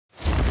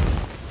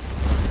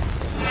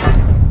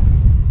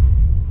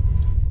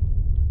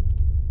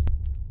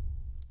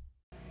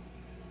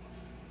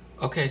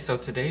Okay, so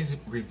today's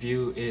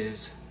review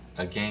is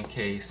a game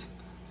case.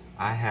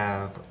 I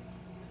have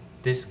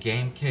this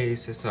game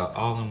case. It's an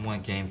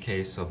all-in-one game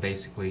case, so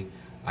basically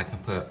I can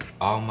put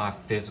all my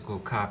physical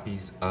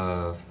copies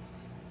of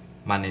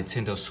my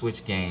Nintendo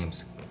Switch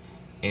games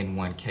in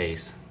one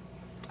case.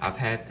 I've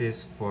had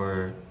this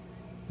for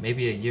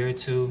maybe a year or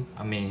two.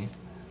 I mean,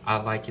 I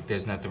like it.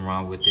 There's nothing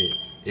wrong with it.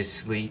 It's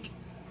sleek.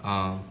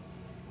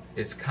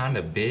 It's kind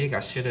of big. I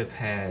should have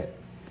had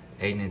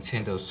a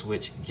Nintendo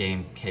Switch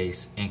game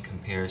case in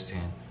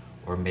comparison,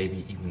 or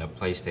maybe even a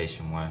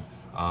PlayStation one.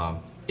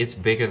 It's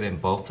bigger than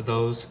both of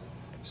those,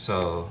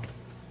 so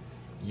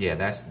yeah,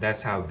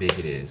 that's how big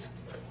it is.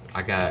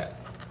 I got,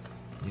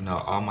 you know,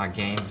 all my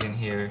games in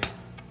here.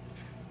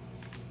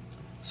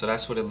 So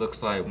that's what it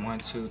looks like. 1,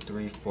 2,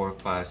 3, 4,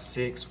 5,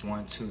 6.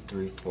 1, 2,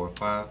 3, 4,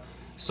 5.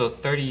 So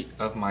 30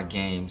 of my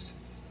games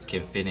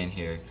can fit in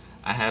here.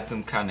 I have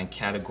them kind of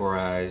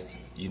categorized,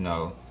 you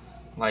know,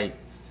 like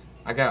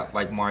I got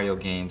like Mario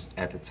games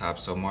at the top.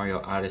 So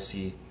Mario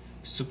Odyssey,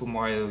 Super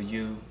Mario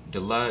U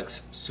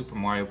Deluxe, Super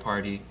Mario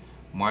Party,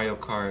 Mario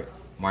Kart,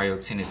 Mario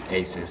Tennis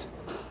Aces.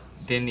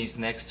 Then these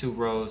next two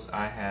rows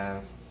I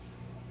have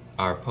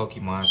are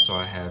Pokemon. So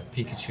I have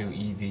Pikachu,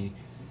 Eevee.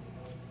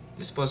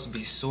 It's supposed to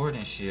be Sword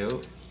and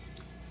Shield.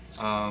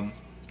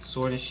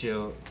 Sword and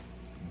Shield,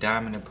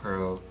 Diamond and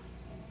Pearl,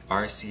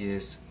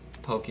 Arceus,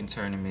 Pokken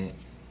Tournament.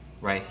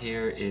 Right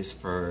here is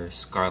for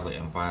Scarlet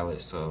and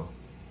Violet, so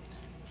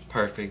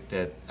perfect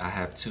that I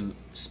have 2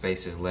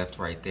 spaces left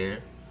right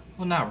there.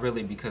 Well, not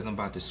really, because I'm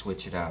about to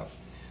switch it out.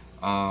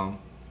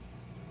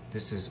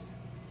 This is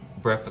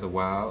Breath of the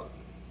Wild,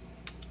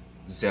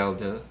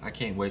 Zelda. I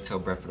can't wait till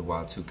Breath of the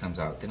Wild 2 comes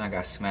out. Then I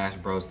got Smash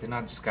Bros. Then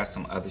I just got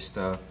some other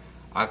stuff.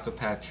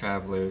 Octopath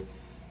Traveler,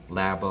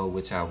 Labo,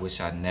 which I wish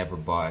I never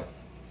bought.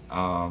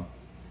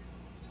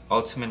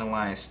 Ultimate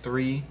Alliance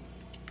 3,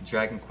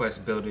 Dragon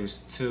Quest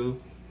Builders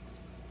 2.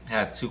 I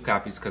have 2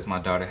 copies because my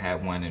daughter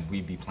had one and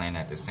we'd be playing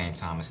at the same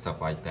time and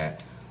stuff like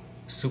that.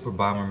 Super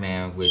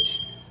Bomberman,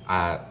 which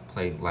I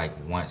played like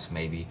once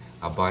maybe.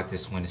 I bought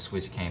this when the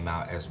Switch came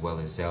out, as well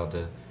as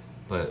Zelda.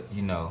 But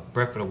you know,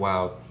 Breath of the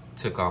Wild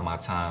took all my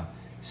time.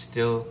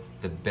 Still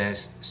the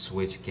best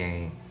Switch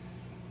game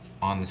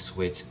on the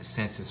Switch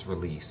since its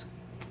release.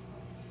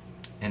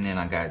 And then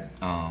I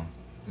got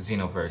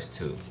Xenoverse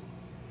 2.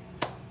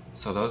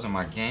 So those are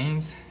my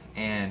games.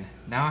 And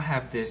now I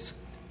have this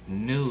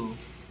new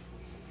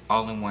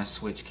all-in-one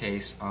Switch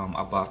case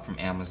I bought from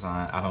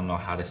Amazon. I don't know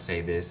how to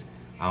say this.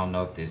 I don't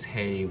know if this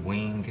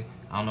Heiying,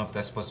 I don't know if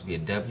that's supposed to be a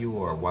W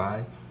or a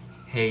Y.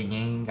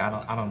 Heiying,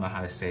 I don't know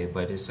how to say it,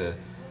 but it's a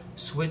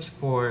Switch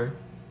for,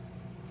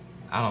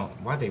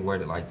 why they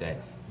word it like that?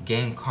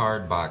 Game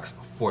card box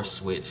for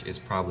Switch is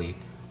probably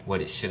what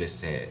it should have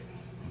said.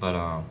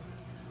 But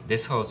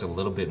this holds a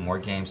little bit more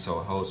games, so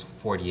it holds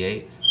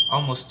 48,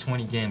 almost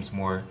 20 games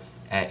more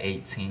at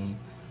 18.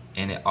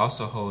 And it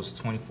also holds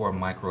 24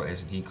 micro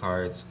SD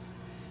cards.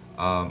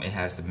 It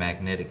has the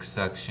magnetic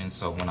suction,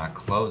 so when I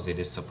close it,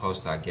 it's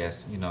supposed to, I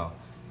guess, you know,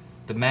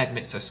 the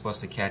magnets are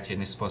supposed to catch it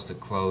and it's supposed to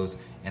close,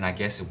 and I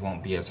guess it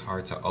won't be as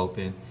hard to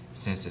open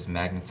since it's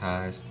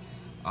magnetized.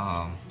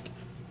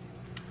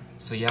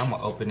 So yeah, I'm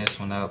gonna open this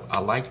one up.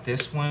 I like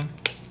this one.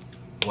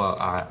 Well,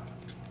 I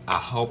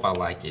hope I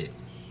like it.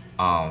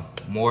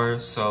 More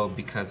so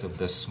because of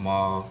the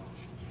small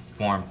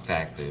form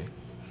factor.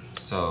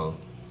 So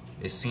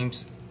it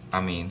seems, I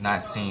mean,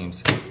 not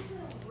seems,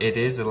 it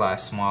is a lot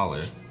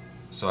smaller.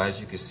 So as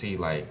you can see,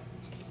 like,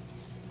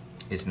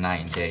 it's night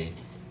and day,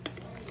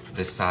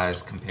 the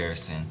size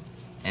comparison.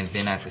 And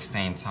then at the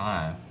same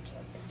time,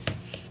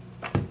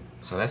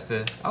 so that's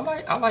the,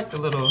 I like the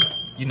little,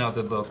 you know,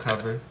 the little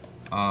cover.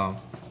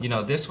 You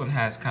know, this one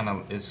has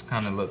it's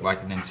kind of look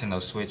like a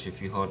Nintendo Switch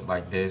if you hold it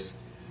like this,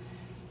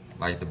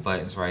 like the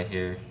buttons right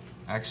here.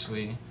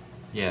 Actually,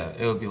 yeah,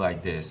 it'll be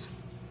like this.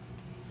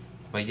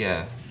 But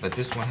yeah, but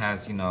this one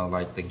has, you know,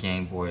 like the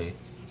Game Boy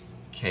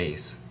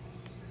case.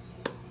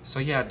 So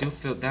yeah, I do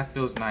feel that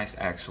feels nice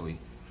actually.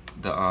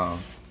 The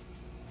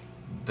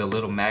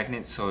little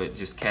magnet, so it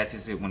just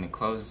catches it when it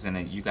closes, and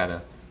then you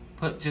gotta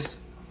put just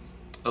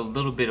a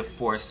little bit of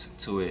force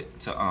to it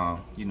to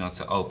you know,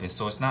 to open.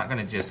 So it's not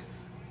gonna just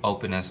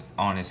open us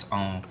on its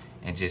own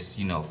and just,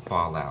 you know,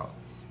 fall out.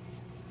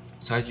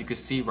 So as you can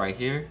see right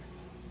here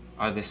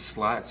are the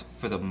slots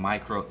for the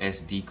micro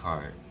SD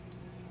card.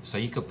 So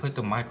you could put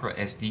the micro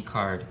SD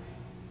card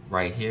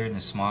right here in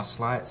the small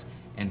slots,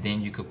 and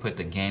then you could put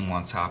the game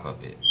on top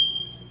of it.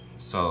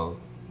 So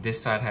this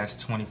side has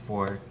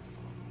 24,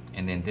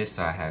 and then this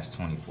side has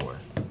 24.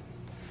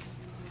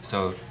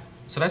 So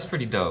that's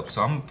pretty dope.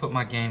 So I'm gonna put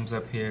my games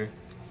up here,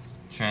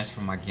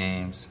 transfer my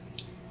games.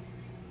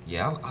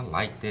 Yeah, I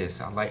like this.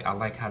 I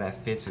like how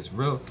that fits. It's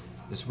real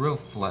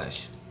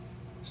flush.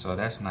 So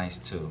that's nice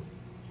too.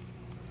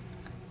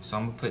 So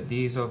I'm gonna put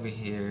these over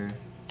here.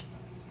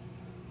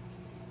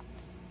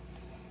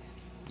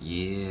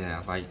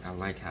 Yeah, I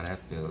like how that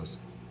feels.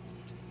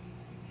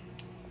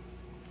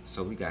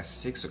 So we got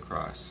 6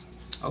 across.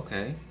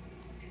 Okay,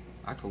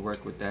 I could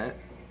work with that.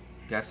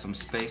 Got some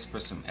space for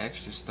some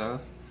extra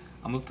stuff.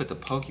 I'm gonna put the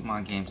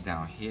Pokemon games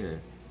down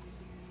here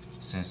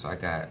since I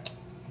got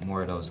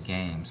more of those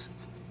games.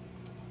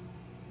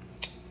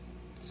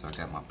 So I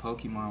got my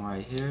Pokemon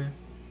right here.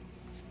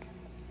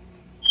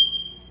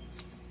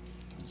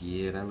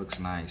 Yeah, that looks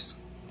nice.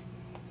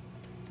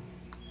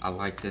 I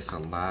like this a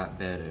lot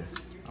better.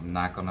 I'm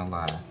not gonna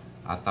lie.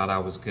 I thought I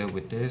was good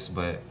with this,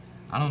 but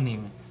I don't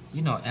even,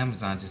 you know,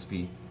 Amazon just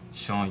be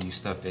showing you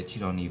stuff that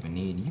you don't even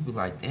need. You be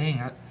like,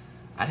 dang,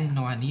 I didn't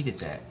know I needed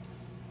that.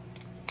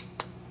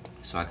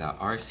 So I got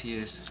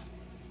Arceus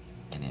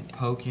and then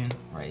Pokken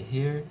right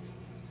here.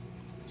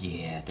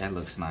 Yeah, that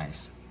looks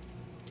nice.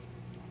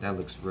 That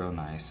looks real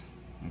nice.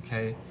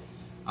 Okay,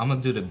 I'm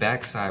gonna do the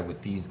backside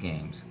with these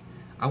games.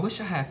 I wish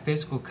I had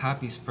physical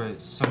copies for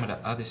some of the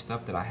other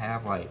stuff that I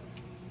have. Like,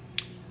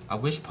 I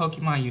wish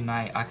Pokemon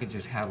Unite, I could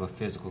just have a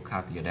physical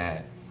copy of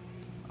that.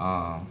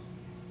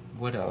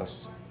 What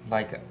else?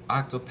 Like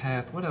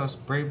Octopath. What else?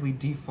 Bravely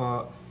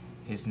Default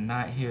is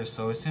not here,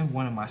 so it's in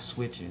one of my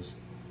Switches.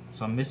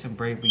 So I'm missing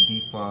Bravely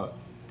Default.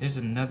 There's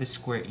another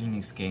Square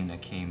Enix game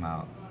that came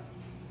out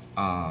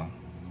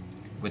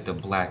with the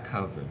black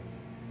cover.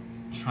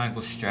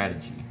 Triangle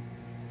Strategy.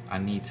 I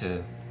need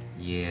to,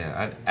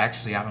 yeah,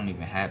 actually I don't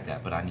even have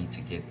that, but I need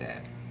to get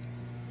that.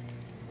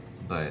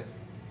 But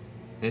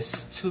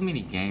there's too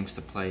many games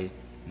to play,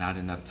 not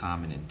enough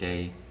time in a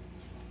day.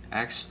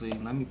 Actually,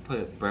 let me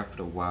put Breath of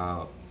the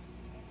Wild.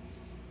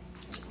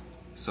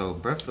 So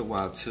Breath of the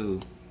Wild 2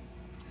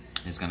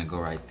 is gonna go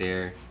right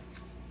there.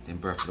 Then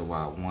Breath of the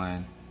Wild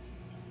 1,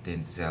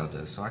 then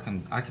Zelda. So I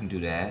can do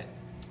that.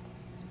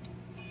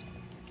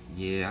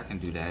 Yeah, I can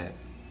do that.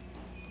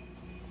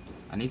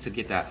 I need to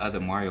get that other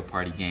Mario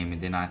Party game,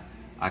 and then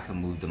I can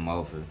move them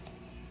over.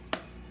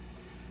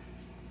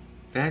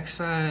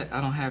 Backside, I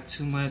don't have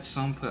too much,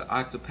 so I'm gonna put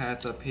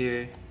Octopath up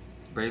here.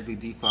 Bravely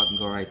Default can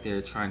go right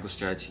there. Triangle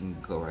Strategy can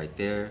go right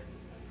there.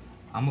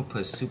 I'm gonna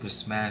put Super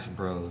Smash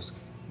Bros.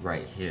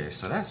 Right here.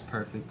 So that's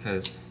perfect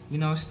because, you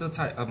know, it's still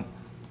tight.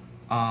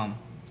 I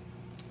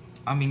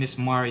mean, it's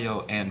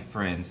Mario and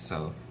Friends,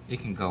 so it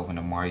can go in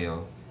the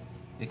Mario.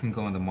 It can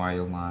go in the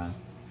Mario line.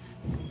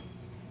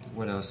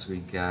 What else we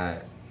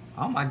got?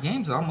 All my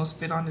games almost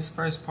fit on this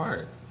first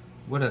part.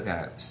 What I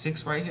got?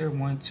 6 right here.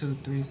 1, 2,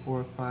 3,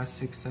 4, 5,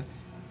 6, 7.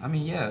 I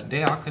mean, yeah,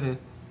 they all could have.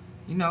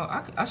 You know,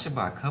 I should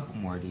buy a couple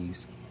more of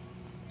these.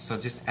 So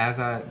just as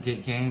I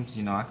get games,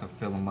 you know, I can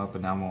fill them up,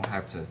 and I won't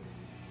have to,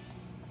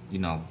 you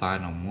know, buy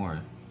no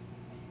more.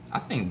 I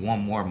think one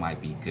more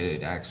might be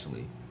good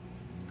actually,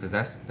 because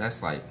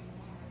that's like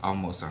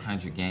almost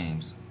 100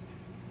 games.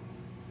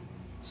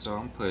 So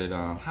I'm put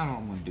how do I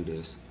want to do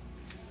this?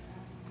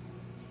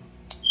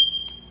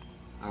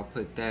 I'll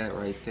put that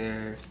right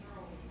there,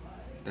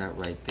 that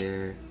right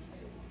there.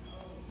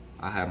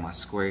 I have my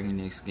Square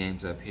Enix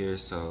games up here,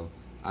 so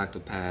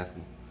Octopath,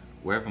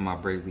 wherever my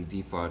Bravely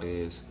Default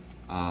is,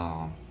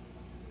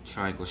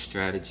 Triangle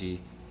Strategy.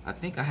 I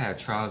think I had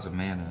Trials of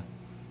Mana,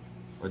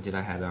 or did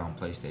I have that on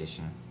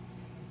PlayStation?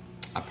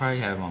 I probably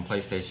have it on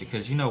PlayStation,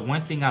 because you know,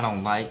 one thing I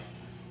don't like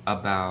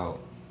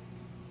about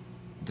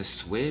the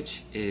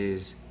Switch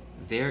is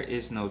there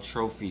is no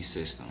trophy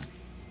system.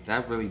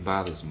 That really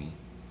bothers me.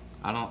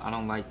 I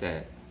don't like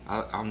that.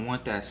 I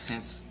want that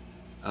sense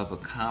of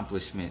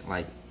accomplishment,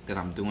 like that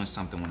I'm doing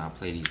something when I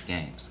play these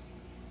games.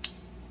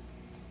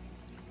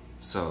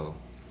 So,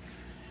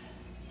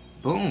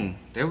 boom,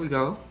 there we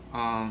go.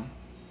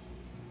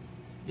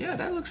 Yeah,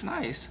 that looks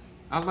nice.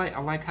 I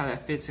like how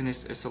that fits, and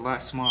it's a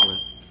lot smaller.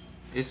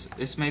 It's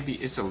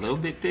a little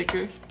bit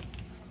thicker.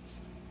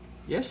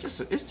 Yeah,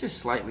 it's just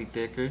slightly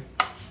thicker,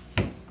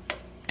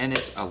 and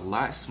it's a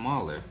lot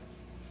smaller.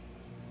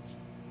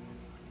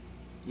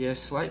 Yeah,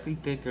 slightly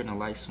thicker and a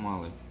lot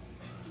smaller.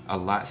 A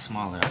lot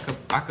smaller.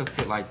 I could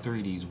fit like 3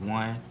 of these.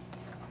 1,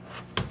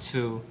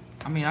 2.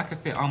 I mean, I could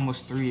fit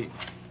almost 3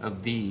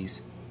 of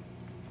these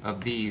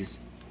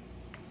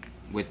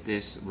with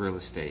this real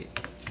estate.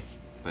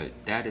 But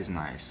that is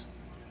nice.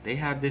 They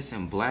have this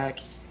in black,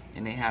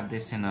 and they have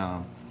this in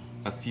a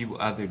few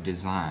other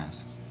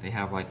designs. They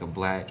have like a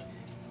black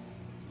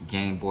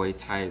Game Boy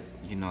type,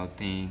 you know,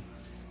 thing,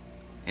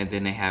 and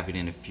then they have it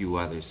in a few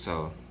others.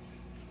 So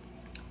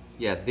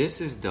yeah, this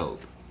is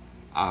dope.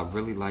 I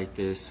really like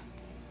this.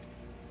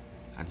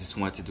 I just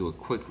wanted to do a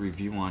quick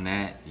review on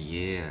that.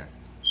 Yeah,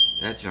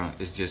 that junk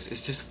is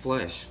it's just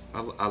flesh.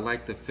 I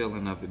like the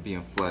feeling of it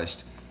being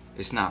fleshed.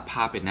 It's not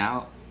popping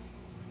out.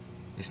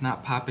 It's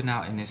not popping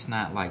out, and it's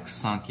not like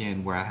sunk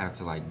in where I have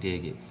to like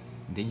dig it.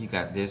 And then you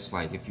got this,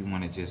 like if you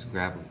want to just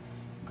grab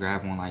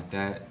one like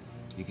that,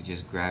 you could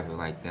just grab it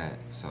like that.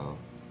 So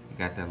you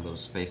got that little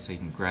space so you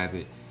can grab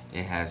it.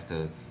 It has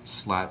the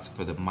slots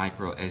for the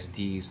micro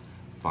SDs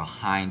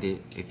behind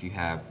it. If you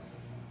have,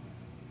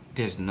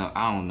 I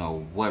don't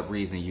know what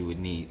reason you would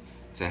need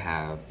to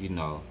have, you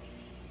know,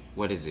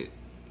 what is it,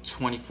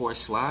 24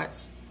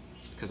 slots?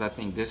 Because I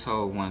think this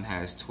whole one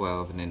has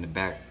 12, and then the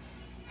back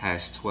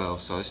has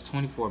 12, so it's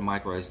 24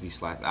 micro SD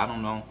slots. I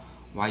don't know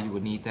why you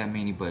would need that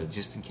many, but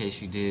just in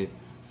case you did,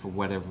 for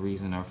whatever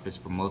reason, or if it's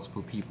for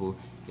multiple people,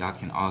 y'all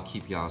can all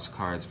keep y'all's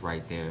cards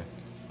right there.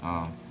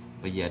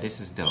 But yeah, this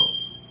is dope.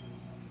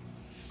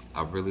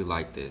 I really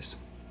like this.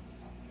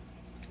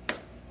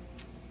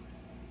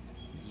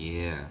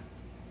 Yeah,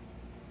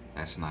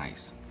 that's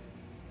nice.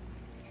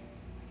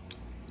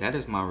 That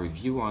is my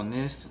review on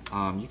this.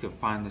 You can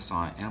find this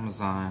on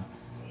Amazon.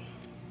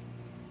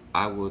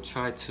 I will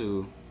try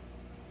to,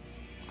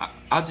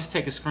 I'll just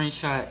take a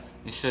screenshot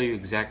and show you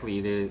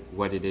exactly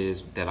what it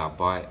is that I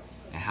bought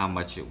and how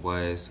much it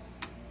was.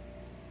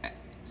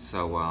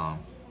 So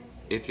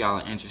if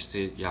y'all are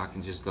interested, y'all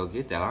can just go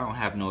get that. I don't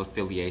have no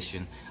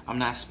affiliation. I'm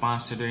not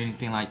sponsored or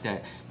anything like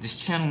that. This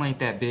channel ain't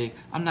that big.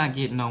 I'm not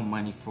getting no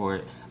money for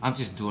it. I'm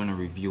just doing a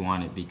review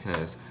on it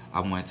because I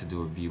wanted to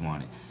do a review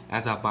on it.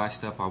 As I buy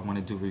stuff, I want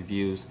to do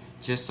reviews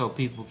just so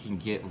people can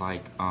get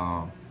like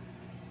a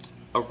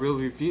real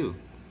review.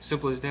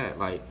 Simple as that.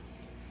 Like,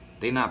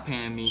 they not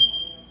paying me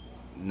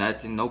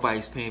nothing.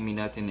 Nobody's paying me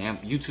nothing.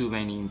 YouTube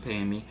ain't even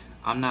paying me.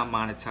 I'm not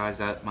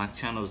monetized. My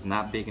channel's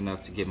not big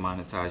enough to get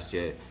monetized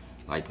yet.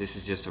 Like, this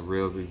is just a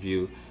real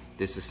review.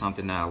 This is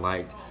something that I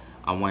liked.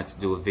 I wanted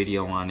to do a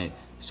video on it,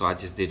 so I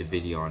just did a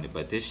video on it.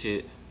 But this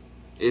shit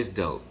is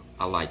dope.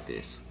 I like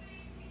this.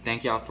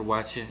 Thank y'all for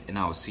watching, and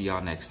I will see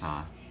y'all next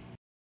time.